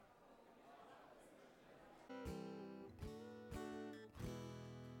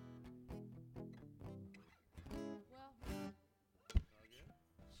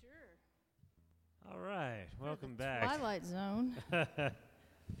Welcome back. Twilight Zone.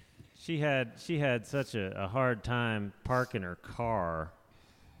 She had such a hard time parking her car,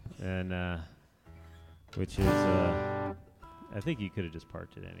 and which is I think you could have just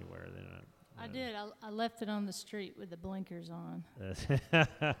parked it anywhere. I did. I left it on the street with the blinkers on.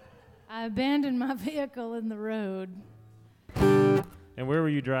 I abandoned my vehicle in the road. And where were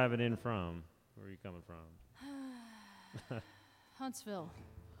you driving in from? Where were you coming from? Huntsville.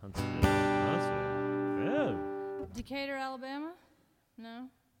 Huntsville. Oh. Decatur, Alabama? No,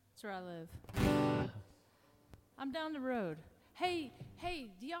 that's where I live. I'm down the road. Hey, have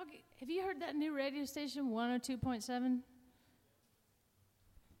you heard that new radio station, 102.7?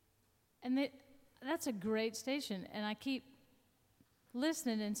 And that's a great station, and I keep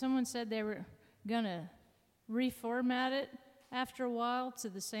listening, and someone said they were going to reformat it after a while to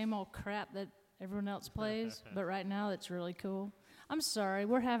the same old crap that everyone else plays, but right now it's really cool. I'm sorry,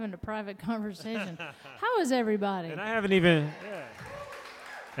 we're having a private conversation. How is everybody? And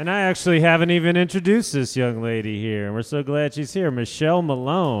I actually haven't even introduced this young lady here, and we're so glad she's here, Michelle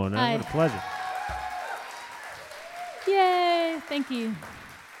Malone. Hi. What a pleasure. Yay, thank you.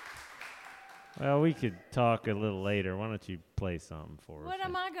 Well, we could talk a little later. Why don't you play something for us? What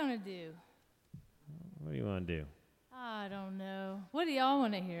am I going to do? What do you want to do? I don't know. What do y'all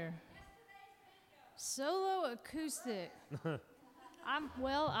want to hear? Solo acoustic.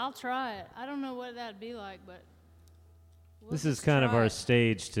 I'll try it. I don't know what that'd be like, but this is kind of our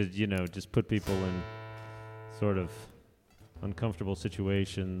stage to, just put people in sort of uncomfortable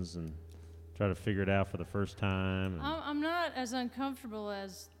situations and try to figure it out for the first time. I'm not as uncomfortable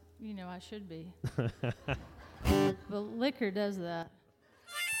as, I should be. But liquor does that.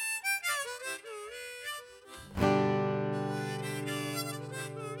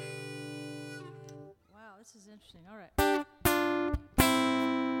 Wow, this is interesting. All right.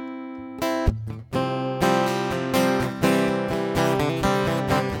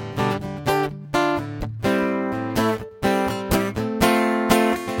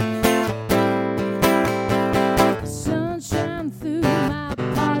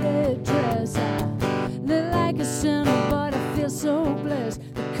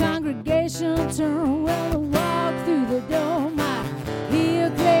 Turn well to walk through the door. My heel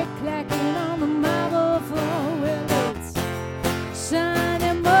click clacking on the marble floor. Well, it's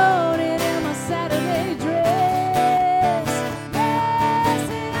Sunday morning in my Saturday dress. Yes,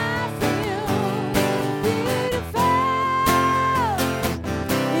 and I feel beautiful.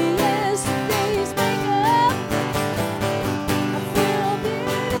 Yesterday's makeup, I feel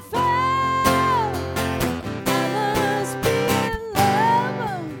beautiful. I must be in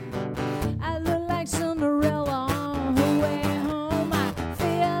love. I look like Cinderella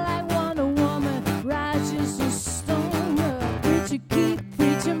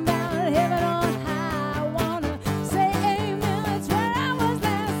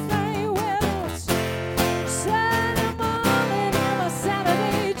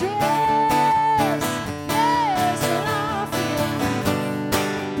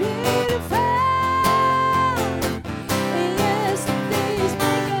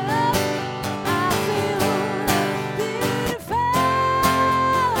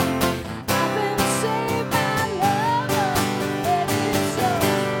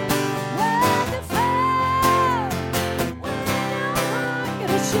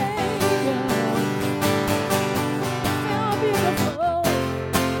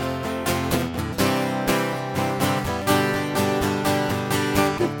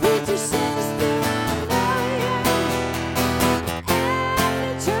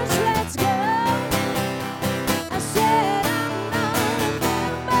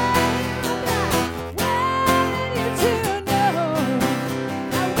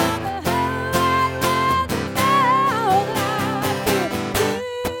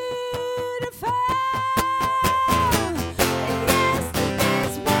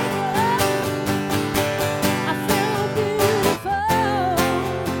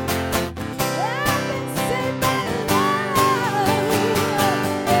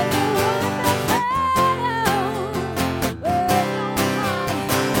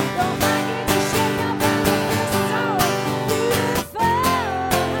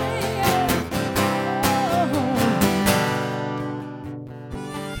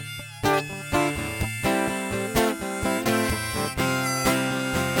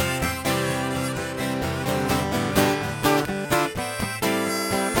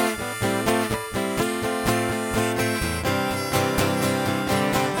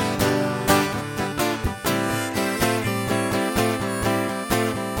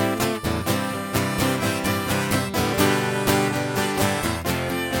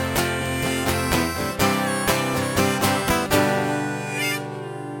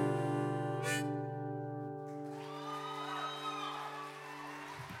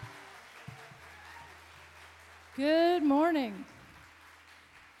Good morning.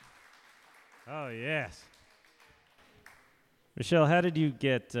 Oh, yes. Michelle, how did you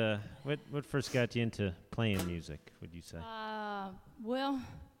get, what first got you into playing music, would you say? Well,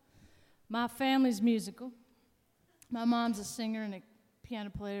 my family's musical. My mom's a singer and a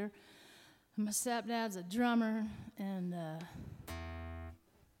piano player. My stepdad's a drummer, and,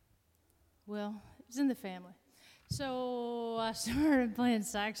 well, it was in the family. So I started playing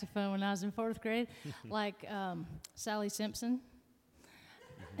saxophone when I was in 4th grade, like Sally Simpson.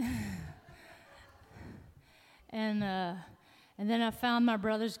 And then I found my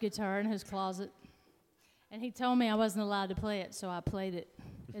brother's guitar in his closet, and he told me I wasn't allowed to play it, so I played it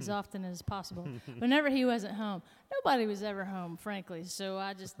as often as possible. Whenever he wasn't home, nobody was ever home, frankly, so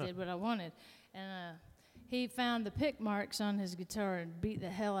I just did what I wanted. And he found the pick marks on his guitar and beat the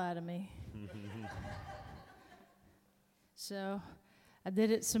hell out of me. So I did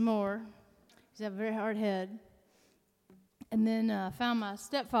it some more. He's got a very hard head. And then found my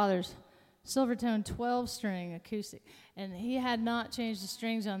stepfather's Silvertone 12-string acoustic. And he had not changed the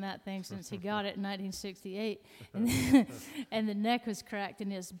strings on that thing since he got it in 1968. And the neck was cracked,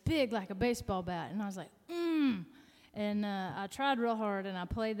 and it's big like a baseball bat. And I was like, And I tried real hard, and I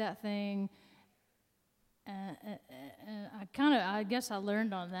played that thing. And I guess I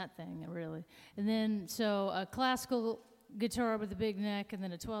learned on that thing, really. And then, so a classical guitar with a big neck, and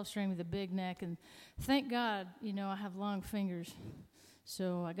then a 12-string with a big neck. And thank God, I have long fingers.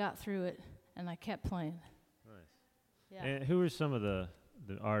 So I got through it, and I kept playing. Nice. Yeah. And who were some of the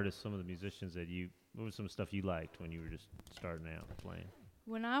artists, some of the musicians what was some stuff you liked when you were just starting out playing?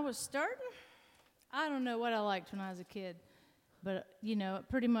 When I was starting, I don't know what I liked when I was a kid. But, it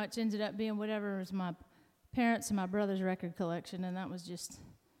pretty much ended up being whatever was my parents' and my brother's record collection, and that was just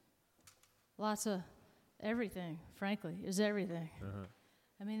lots of everything, frankly. It was everything. Uh-huh.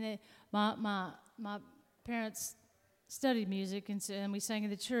 I mean, my parents studied music, and we sang in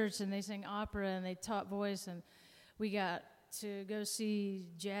the church, and they sang opera, and they taught voice, and we got to go see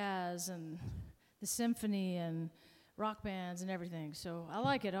jazz and the symphony and rock bands and everything. So I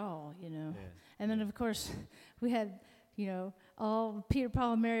like it all, Yeah. And then, of course, we had, all Peter,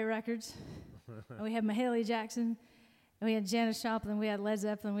 Paul, and Mary records. And we had Mahalia Jackson, and we had Janis Joplin, we had Led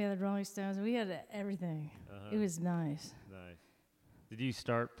Zeppelin, we had the Rolling Stones, and we had everything. Uh-huh. It was nice. Nice. Did you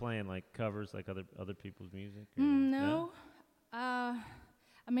start playing like covers, like other people's music? No.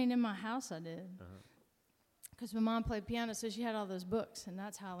 In my house I did. Because my mom played piano, so she had all those books, and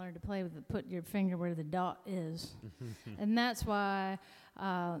that's how I learned to play with put your finger where the dot is. And that's why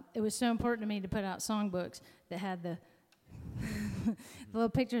it was so important to me to put out songbooks that had the little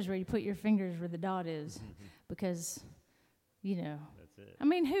pictures where you put your fingers where the dot is, because, That's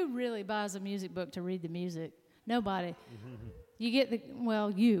it. who really buys a music book to read the music? Nobody. You get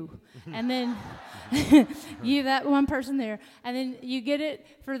you. And then you, that one person there, and then you get it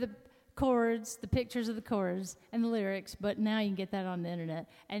for the chords, the pictures of the chords, and the lyrics, but now you can get that on the internet.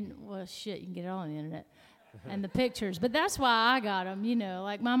 And, you can get it all on the internet. And the pictures. But that's why I got them,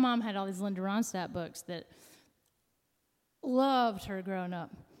 Like, my mom had all these Linda Ronstadt books that loved her growing up.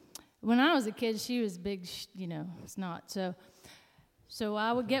 When I was a kid, she was big, snot. So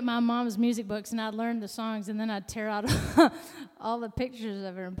I would get my mom's music books, and I'd learn the songs, and then I'd tear out all the pictures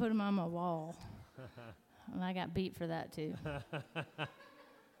of her and put them on my wall. And I got beat for that, too.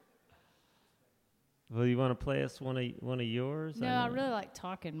 Well, you want to play us one of yours? No, I really like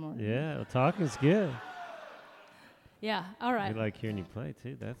talking more. Yeah, well, talking's good. Yeah, all right. We like hearing you play,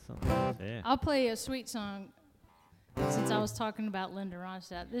 too. That's something. Yeah. I'll play a sweet song since I was talking about Linda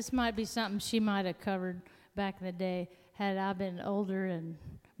Ronstadt. This might be something she might have covered back in the day had I been older and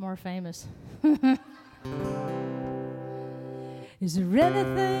more famous. Is there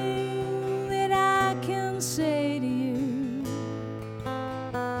anything that I can say to you?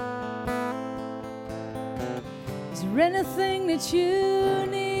 Is there anything that you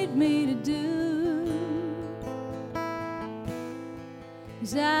need me to do?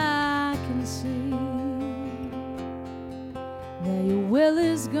 'Cause I can see that your will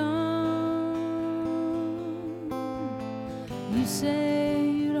is gone. You say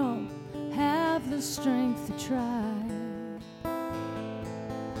you don't have the strength to try.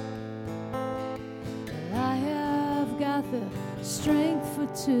 But I have got the strength for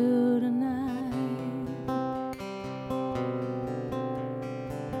two tonight.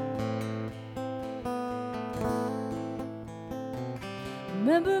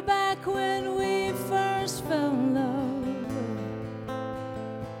 Remember back when we first fell in love?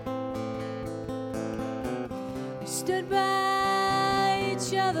 We stood by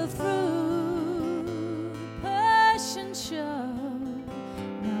each other through push and shove.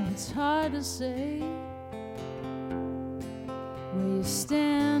 Now it's hard to say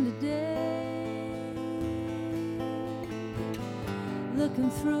day, looking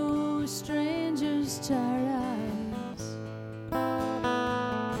through strangers' tired eyes.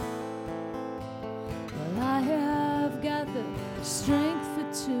 Well, I have got the strength for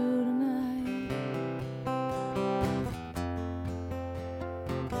two tonight.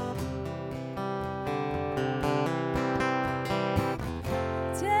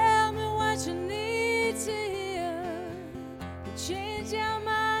 Tell me what you need to hear to change your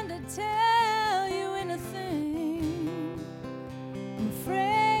mind, to tell you anything. I'm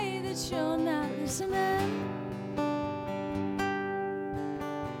afraid that you're not listening.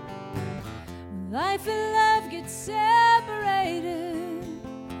 Life and love get separated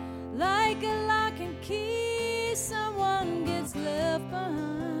like a lock and key. Someone gets left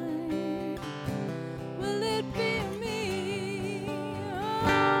behind. Will it be me?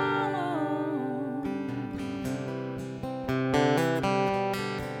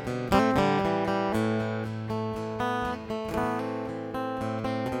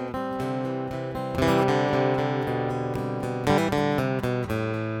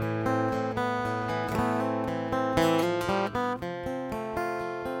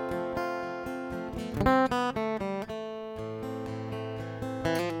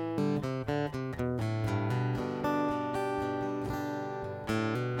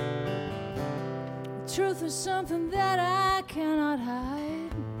 Truth is something that I cannot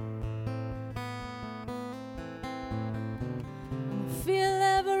hide. I feel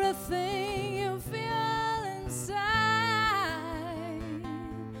everything you feel inside.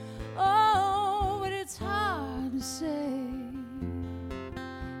 Oh, but it's hard to say.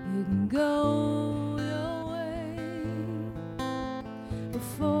 You can go your way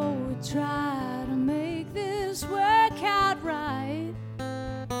before we try to make this work out right.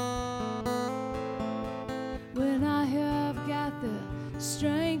 When I have got the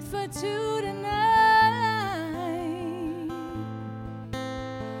strength for two tonight.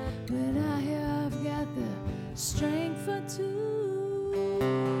 When I have got the strength for two.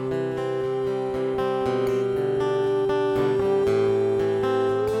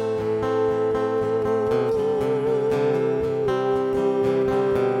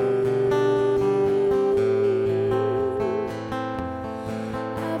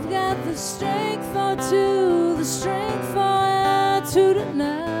 I've got the strength for two, the strength for two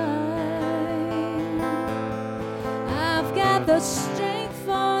tonight. I've got the strength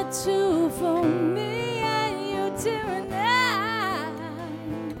for two, for me and you tonight.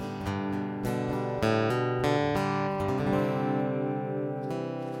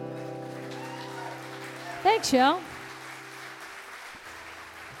 Thanks, y'all.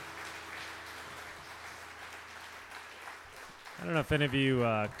 I don't know if any of you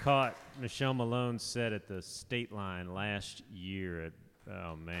caught Michelle Malone's set at the State Line last year.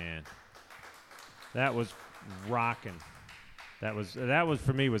 Oh man, that was rocking. That was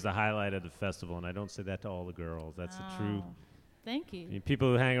for me was the highlight of the festival, and I don't say that to all the girls. That's the true. Thank you. I mean, people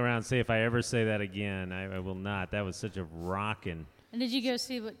who hang around say if I ever say that again, I will not. That was such a rocking. And did you go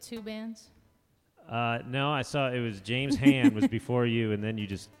see what two bands? No, I saw it was James Hand was before you, and then you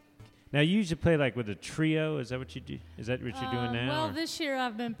just. Now you usually play like with a trio. Is that what you do? Is that what you're doing now? Well, or? this year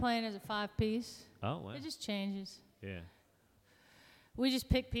I've been playing as a 5-piece. Oh, wow. It just changes. Yeah. We just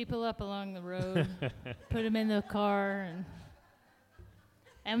pick people up along the road, put them in the car,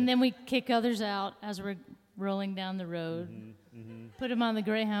 and then we kick others out as we're rolling down the road. Put them on the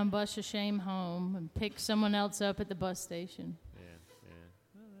Greyhound bus to Shame home, and pick someone else up at the bus station.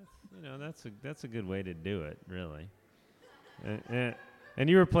 Well, that's a good way to do it, really. And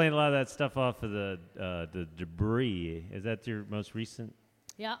you were playing a lot of that stuff off of the Debris. Is that your most recent?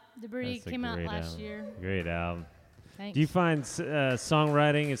 Yeah, Debris came out last year. Great album. Thanks. Do you find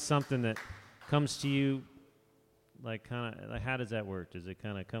songwriting is something that comes to you, like kind of like how does that work? Does it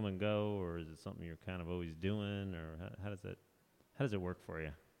kind of come and go, or is it something you're kind of always doing, or how does it work for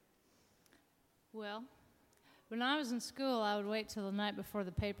you? Well, when I was in school, I would wait till the night before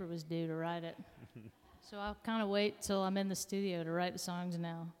the paper was due to write it. So I'll kind of wait till I'm in the studio to write the songs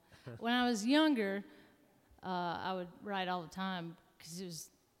now. When I was younger, I would write all the time because it was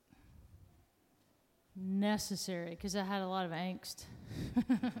necessary, because I had a lot of angst.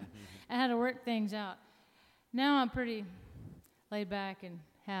 I had to work things out. Now I'm pretty laid back and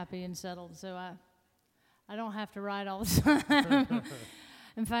happy and settled, so I don't have to write all the time.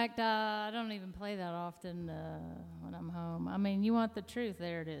 In fact, I don't even play that often when I'm home. I mean, you want the truth,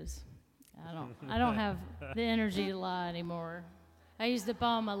 there it is. I don't have the energy to lie anymore. I used up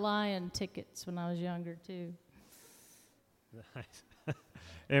all my lying tickets when I was younger too. Nice.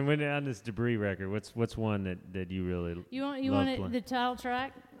 And when on this Debris record, what's one that you really you want playing? the title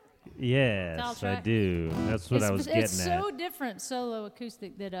track? Yes, Title I track? do. That's what I was getting It's at. so different solo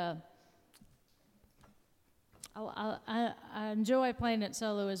acoustic that I enjoy playing it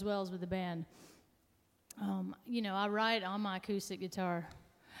solo as well as with the band. I write on my acoustic guitar.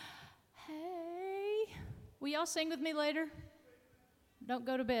 Hey, will y'all sing with me later? Don't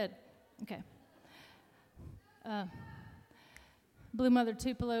go to bed. Okay. Blue Mother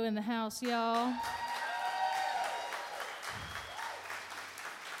Tupelo in the house, y'all.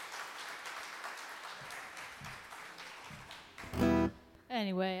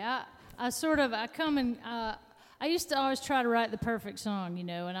 Anyway, I used to always try to write the perfect song,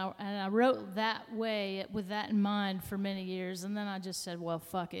 and I wrote that way with that in mind for many years, and then I just said, well,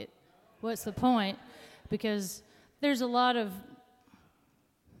 fuck it. What's the point? Because there's a lot of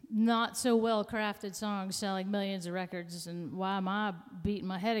not so well crafted songs selling millions of records, and why am I beating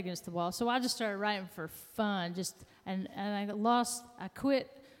my head against the wall? So I just started writing for fun, and I quit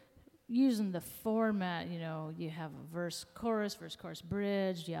using the format, you have a verse, chorus,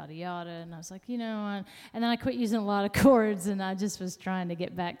 bridge, yada, yada. And I was like, and then I quit using a lot of chords, and I just was trying to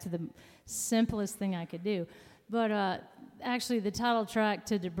get back to the simplest thing I could do. But actually, the title track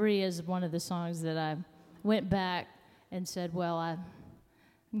to Debris is one of the songs that I went back and said, well, I'm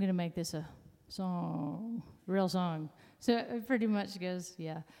going to make this a song, real song. So it pretty much goes,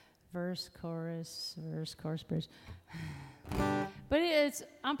 verse, chorus, bridge. But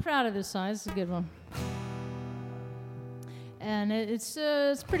I'm proud of this song. It's a good one. And it's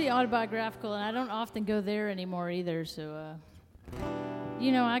pretty autobiographical, and I don't often go there anymore either. So,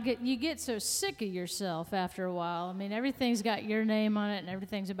 you get so sick of yourself after a while. I mean, everything's got your name on it, and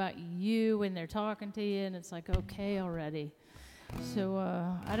everything's about you when they're talking to you, and it's like, okay, already. So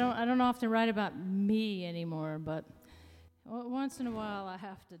I don't often write about me anymore, but once in a while I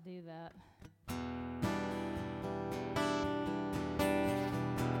have to do that.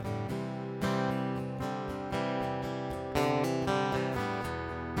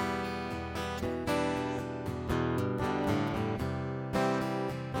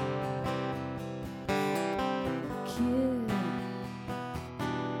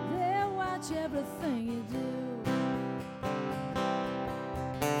 Everything you do,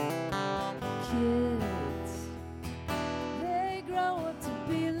 kids, they grow up to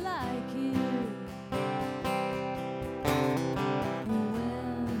be like you.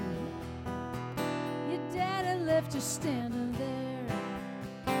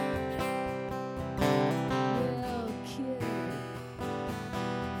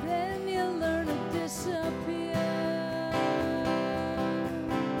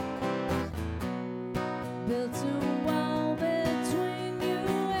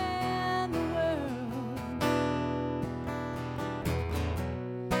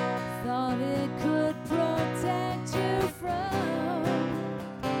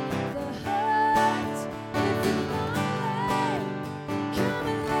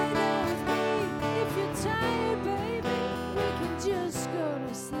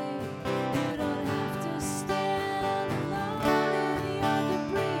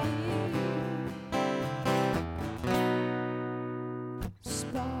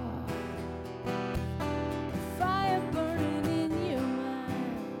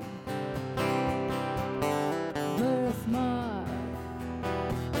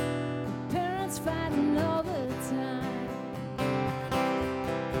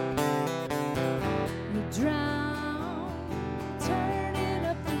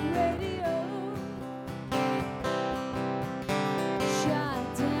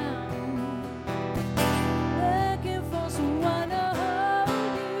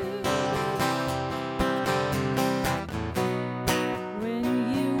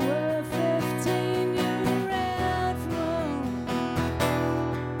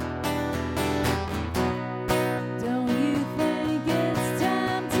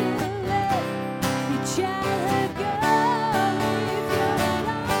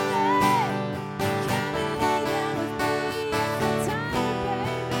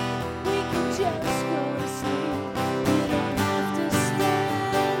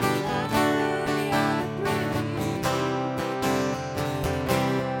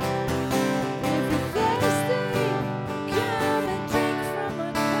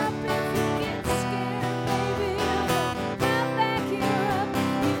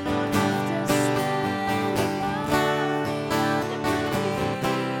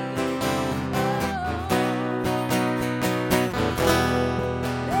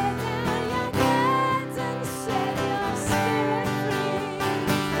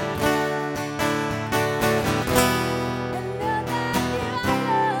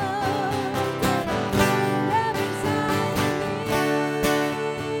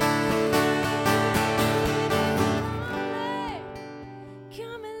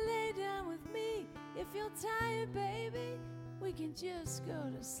 Come and lay down with me. If you're tired, baby, we can just go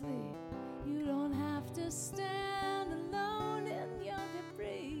to sleep. You don't have to stand alone in your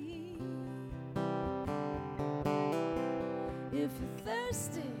debris. If you're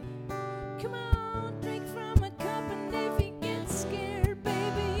thirsty, come on, drink from a cup. And if you get scared,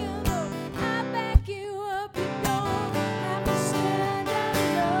 baby, you know I back you up. You don't have to stand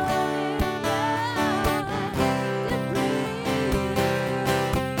alone in your debris. You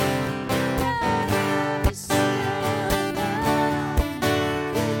don't have to stand alone.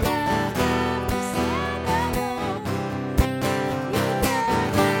 You don't have to stand alone. You don't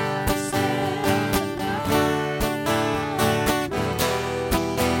have to stand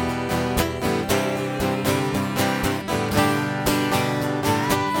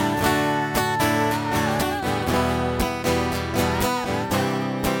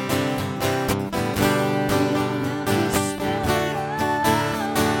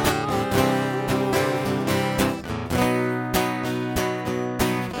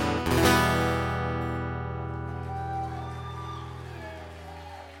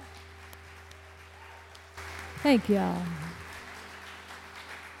Thank y'all.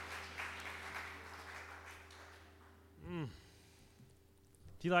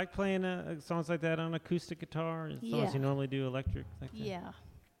 Do you like playing songs like that on acoustic guitar? Songs Yeah. you normally do electric like that? Yeah,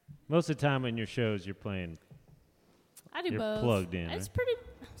 Most of the time in your shows, you're playing. I do You're both. plugged in, It's right?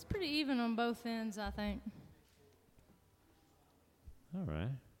 pretty even on both ends, I think. All right.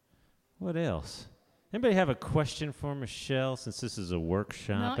 What else? Anybody have a question for Michelle? Since this is a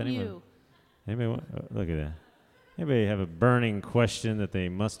workshop. Not Anyone? you. Anybody look at that. Anybody have a burning question that they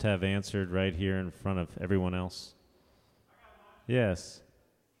must have answered right here in front of everyone else? Yes.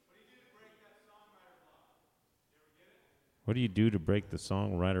 What do you do to break the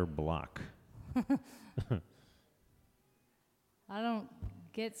songwriter block? I don't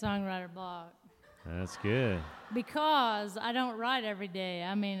get songwriter block That's good. because I don't write every day.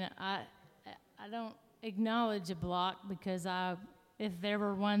 I mean, I don't acknowledge a block because if there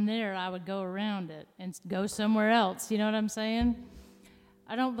were one there, I would go around it and go somewhere else. You know what I'm saying?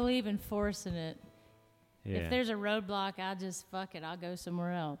 I don't believe in forcing it. Yeah. If there's a roadblock, I'll just fuck it. I'll go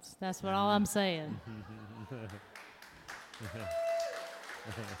somewhere else. That's all I'm saying.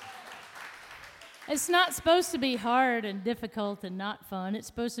 It's not supposed to be hard and difficult and not fun. It's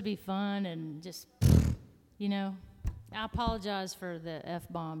supposed to be fun and just, you know. I apologize for the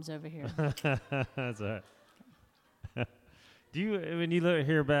F-bombs over here. That's all right. Do you, when you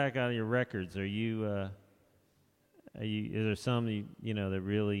hear back on your records, is there some that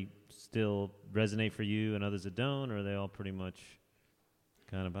really still resonate for you and others that don't, or are they all pretty much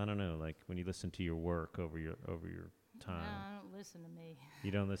kind of, I don't know, like when you listen to your work over your time? No, I don't listen to me.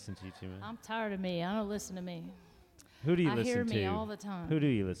 You don't listen to you too much? I'm tired of me. I don't listen to me. Who do you I listen hear to? me all the time. Who do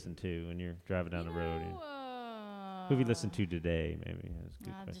you listen to when you're driving down the road? Who have you listened to today, maybe? That's a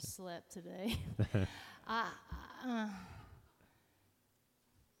good I question. just slept today.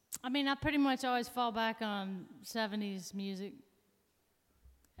 I mean, I pretty much always fall back on 70s music,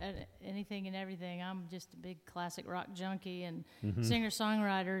 anything and everything. I'm just a big classic rock junkie and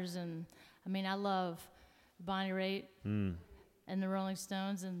singer-songwriters. And, I mean, I love Bonnie Raitt and the Rolling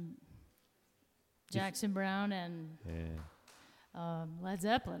Stones and Jackson Browne and Led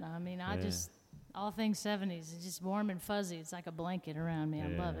Zeppelin. I mean, I just, all things 70s. It's just warm and fuzzy. It's like a blanket around me. I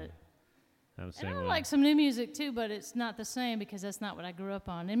love it. I'm And I like some new music too, but it's not the same because that's not what I grew up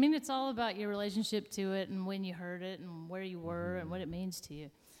on. I mean, it's all about your relationship to it and when you heard it and where you were and what it means to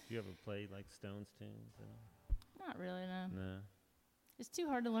you. You ever played like Stones tunes? Not really, no. No. It's too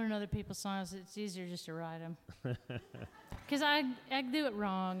hard to learn other people's songs. It's easier just to write them. Because I do it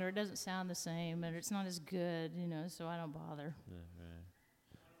wrong or it doesn't sound the same or it's not as good, so I don't bother.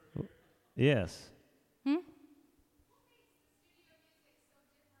 Right. Yes.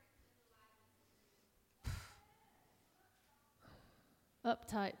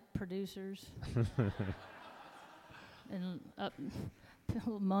 Uptight producers and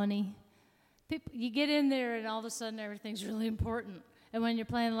money. People, you get in there and all of a sudden everything's really important. And when you're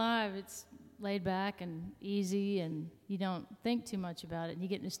playing live, it's laid back and easy and you don't think too much about it. And you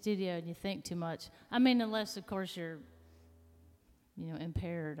get in the studio and you think too much. I mean, unless, of course, you're,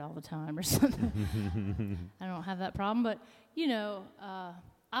 impaired all the time or something. I don't have that problem. But,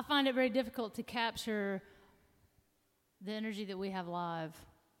 I find it very difficult to capture the energy that we have live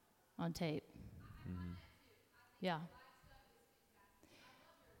on tape. Yeah.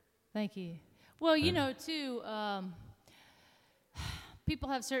 Thank you. Well, too, people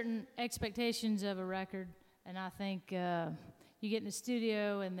have certain expectations of a record, and I think you get in the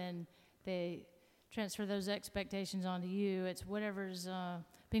studio and then they transfer those expectations onto you. It's whatever's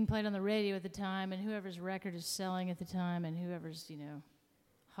being played on the radio at the time, and whoever's record is selling at the time, and whoever's,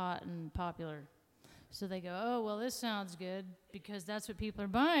 hot and popular. So they go, oh, well, this sounds good because that's what people are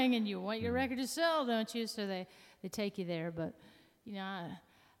buying, and you want your record to sell, don't you? So they take you there. But,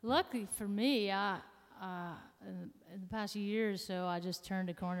 luckily for me, in the past few years, so I just turned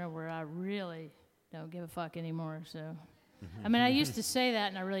a corner where I really don't give a fuck anymore. So, I mean, I used to say that,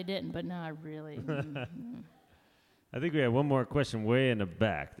 and I really didn't, but now I really. I think we have one more question way in the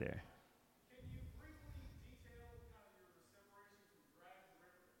back there. Can you briefly detail kind of your separation from drag and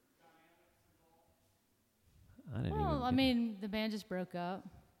record dynamics and all? Well, I mean, the band just broke up.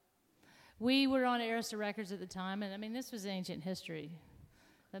 We were on Arista Records at the time, and I mean, this was ancient history.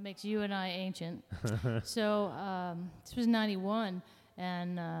 That makes you and I ancient. So this was 91,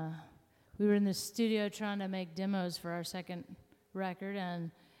 and we were in the studio trying to make demos for our second record,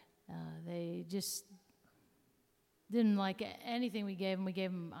 and they just didn't like anything we gave them. We gave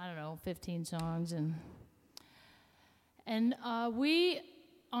them, I don't know, 15 songs, and we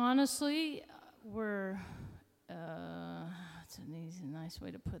honestly were. What's a nice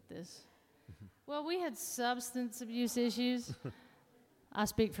way to put this? Well, we had substance abuse issues. I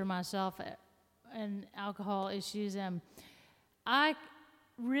speak for myself, and alcohol issues. I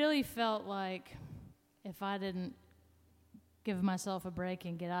really felt like if I didn't give myself a break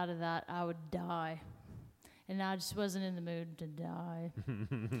and get out of that, I would die. And I just wasn't in the mood to die.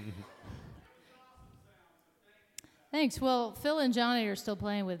 Thanks. Well, Phil and Johnny are still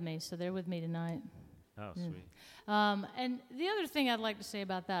playing with me, so they're with me tonight. Oh, sweet. And the other thing I'd like to say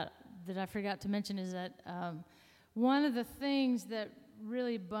about that I forgot to mention is that one of the things that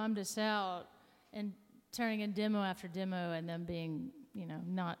really bummed us out and turning in demo after demo and them being,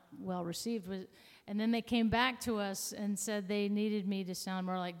 not well received was, and then they came back to us and said they needed me to sound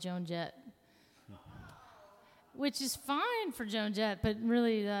more like Joan Jett, which is fine for Joan Jett, but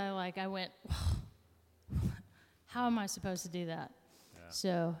really, I went, how am I supposed to do that?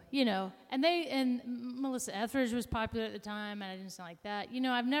 So, and Melissa Etheridge was popular at the time, and I didn't sound like that.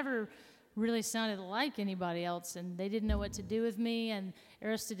 I've never really sounded like anybody else, and they didn't know what to do with me, and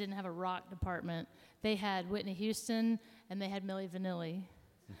Arista didn't have a rock department. They had Whitney Houston, and they had Milli Vanilli.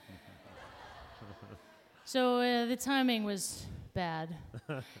 So the timing was bad.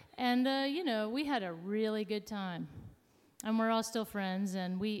 And, we had a really good time. And we're all still friends,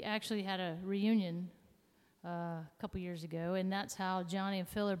 and we actually had a reunion a couple years ago, and that's how Johnny and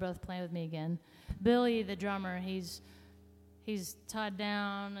Phil are both playing with me again. Billy, the drummer, he's tied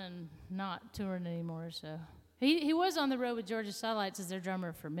down and not touring anymore, so he was on the road with Georgia Satellites as their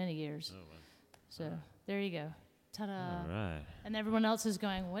drummer for many years. Oh, wow. So there you go. Ta-da. All right. And everyone else is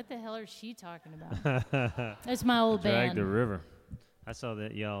going, what the hell is she talking about? It's my old band. Drag the River. I saw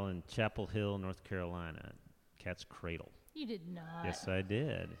that y'all in Chapel Hill, North Carolina, at Cat's Cradle. You did not. Yes, I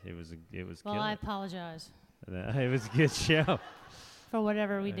did. It was well, killer. I apologize. It was a good show. For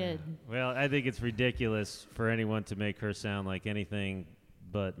whatever we did. Well, I think it's ridiculous for anyone to make her sound like anything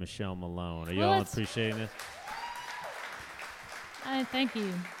but Michelle Malone. Are y'all appreciating this? Thank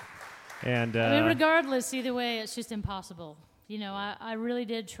you. And I mean, regardless, either way, it's just impossible. I really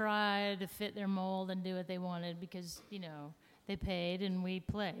did try to fit their mold and do what they wanted because, they paid and we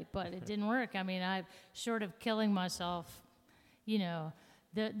played, but it didn't work. I mean, I'm short of killing myself,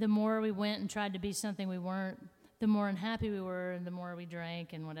 the more we went and tried to be something we weren't, the more unhappy we were and the more we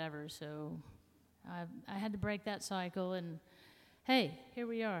drank and whatever. So I had to break that cycle, and hey, here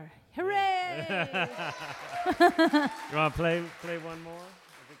we are. Hooray! You want to play one more?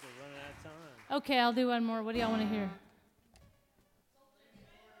 I think we're running out of time. Okay, I'll do one more. What do y'all want to hear?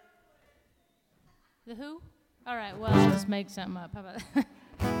 The Who? All right, well, I'll just make something up. How about that?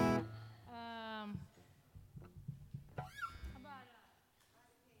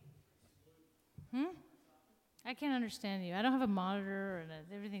 I can't understand you. I don't have a monitor and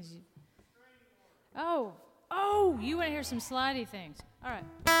everything's. Oh, you want to hear some slidey things?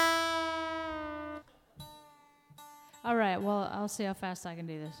 All right. Well, I'll see how fast I can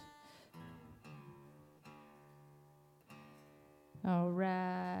do this. All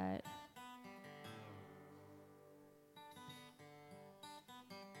right.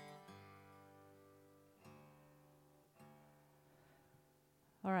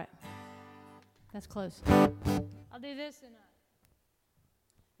 All right. That's close. I'll do this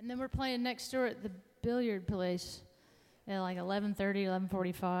and then we're playing next door at the billiard place at like 11:30,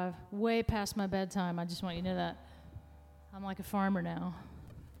 11:45. Way past my bedtime. I just want you to know that. I'm like a farmer now.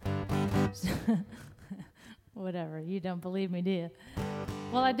 Whatever. You don't believe me, do you?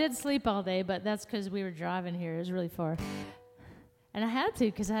 Well, I did sleep all day, but that's because we were driving here. It was really far. And I had to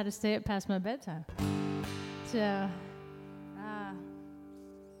because I had to stay up past my bedtime. So,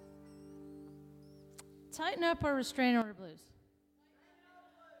 tighten up or restrain order blues?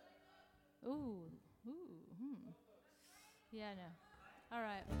 Ooh. Yeah, I know. All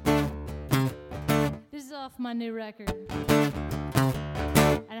right. This is off my new record.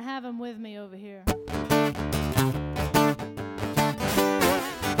 And I have them with me over here.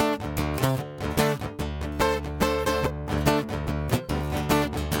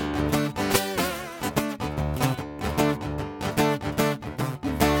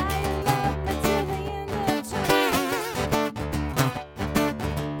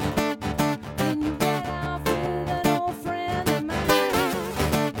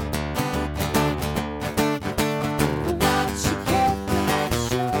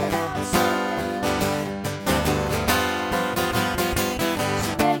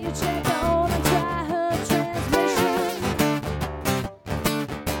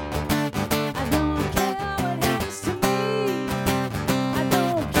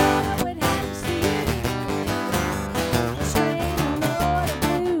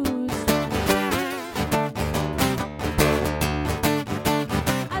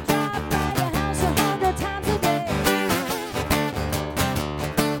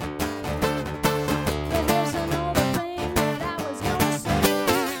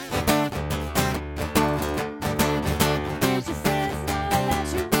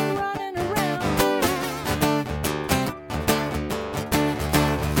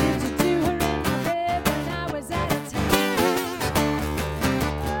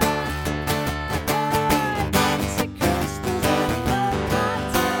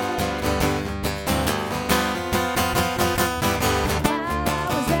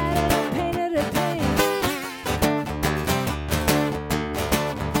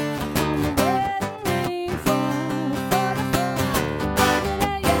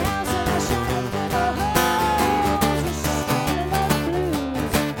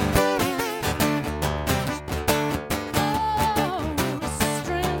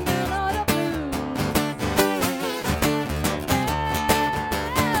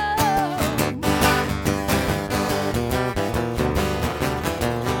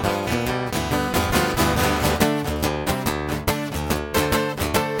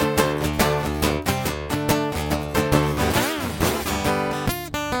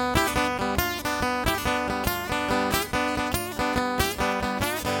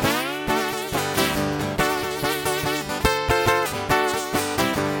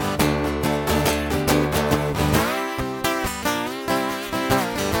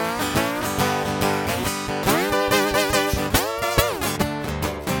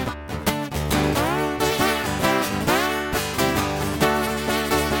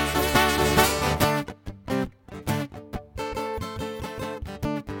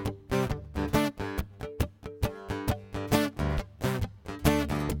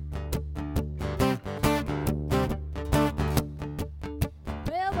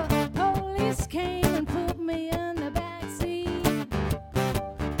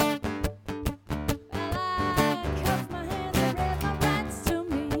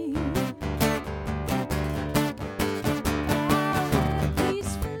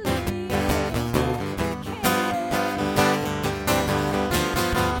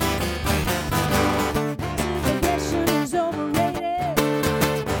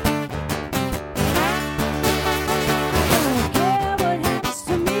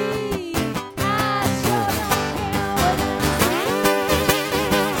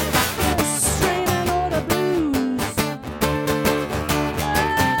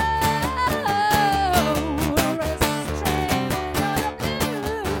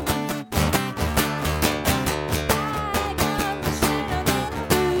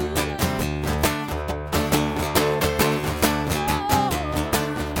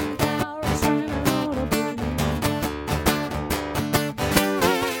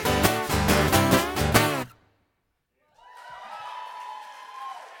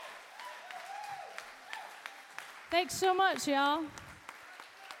 Thanks so much, y'all.